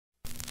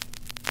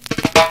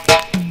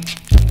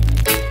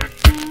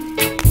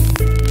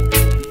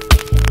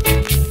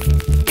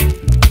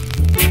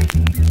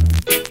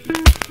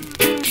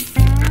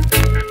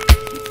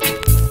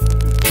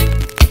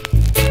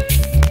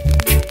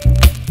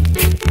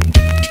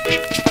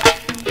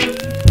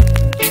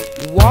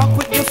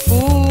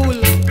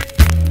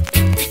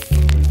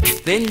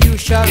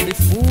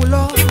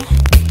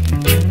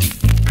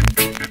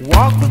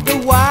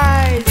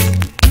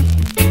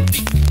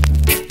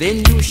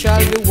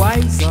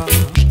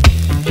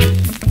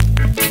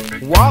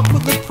Walk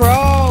with the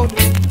proud,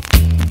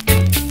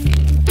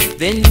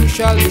 then you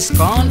shall be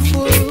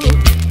scornful.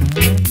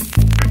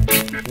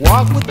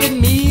 Walk with the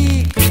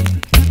meek,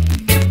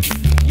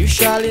 you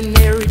shall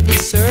inherit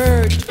this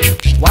earth.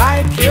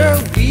 Wipe your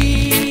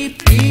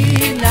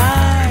weeping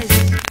eyes.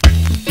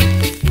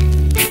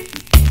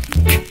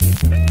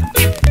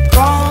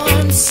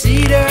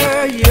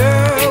 Consider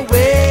your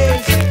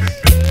ways.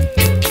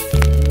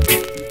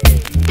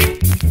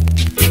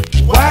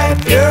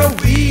 Wipe your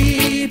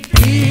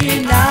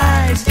weeping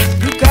eyes.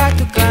 You got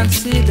to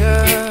consider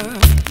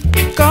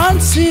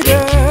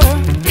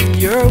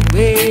your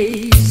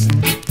ways.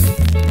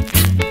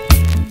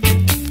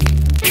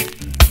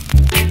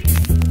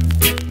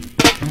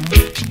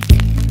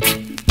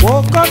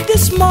 Woke up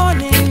this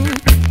morning,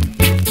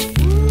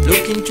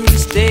 looking to the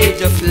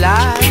stage of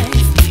life,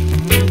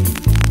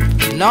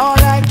 and all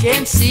I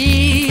can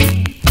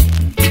see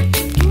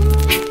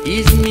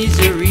is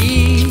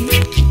misery.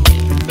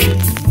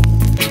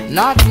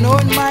 Not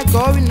knowing my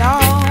going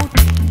out,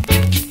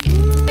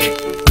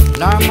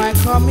 nor my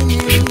coming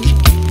in.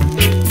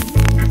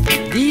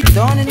 Deep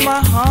down in my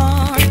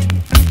heart,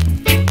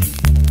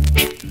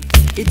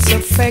 it's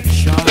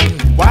affection.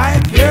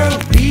 Wipe your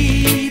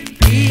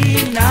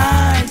weeping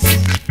eyes.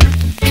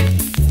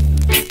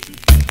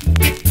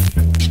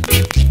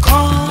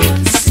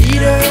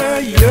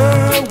 Consider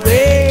your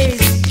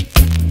ways.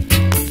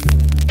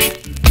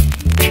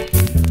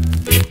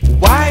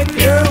 Wipe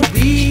your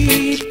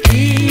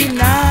weeping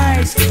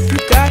eyes. You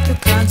got to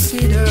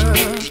consider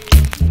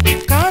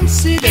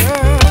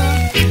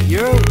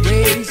your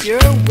ways,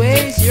 your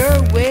ways, your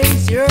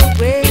ways, your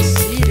ways.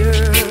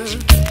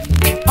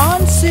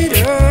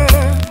 Consider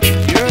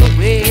your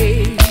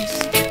ways.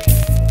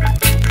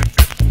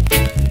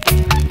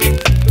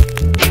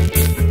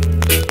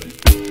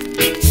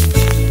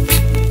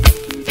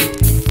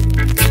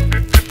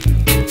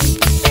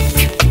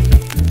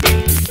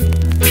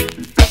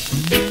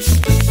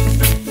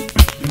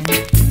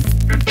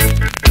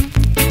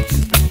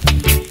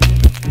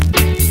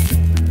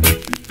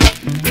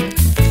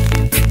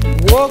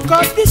 Woke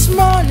up this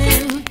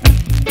morning,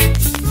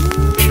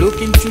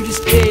 looking through the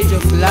stage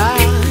of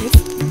life,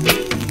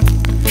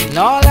 and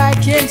all I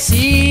can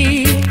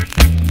see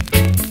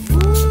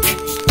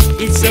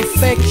is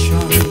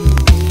affection.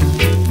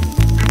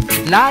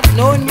 Not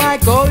knowing my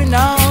going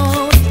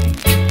out,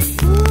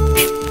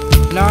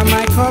 nor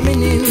my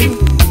coming in.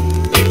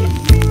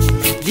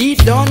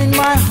 Deep down in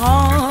my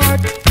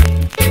heart,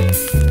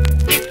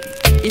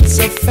 it's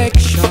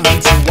affection.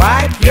 So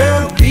wipe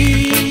your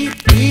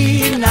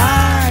weeping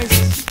eyes.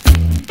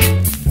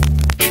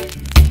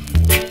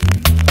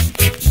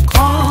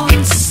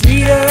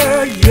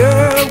 Consider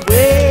your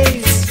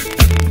ways.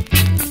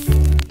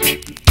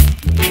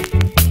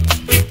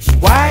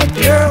 Wipe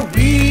your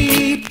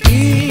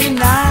weeping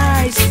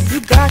eyes. You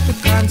got to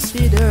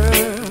consider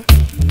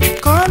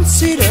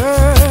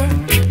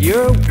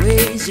your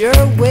ways,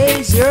 your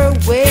ways, your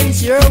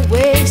ways, your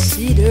ways.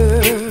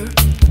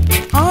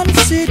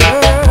 Consider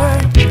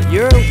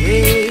your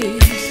ways.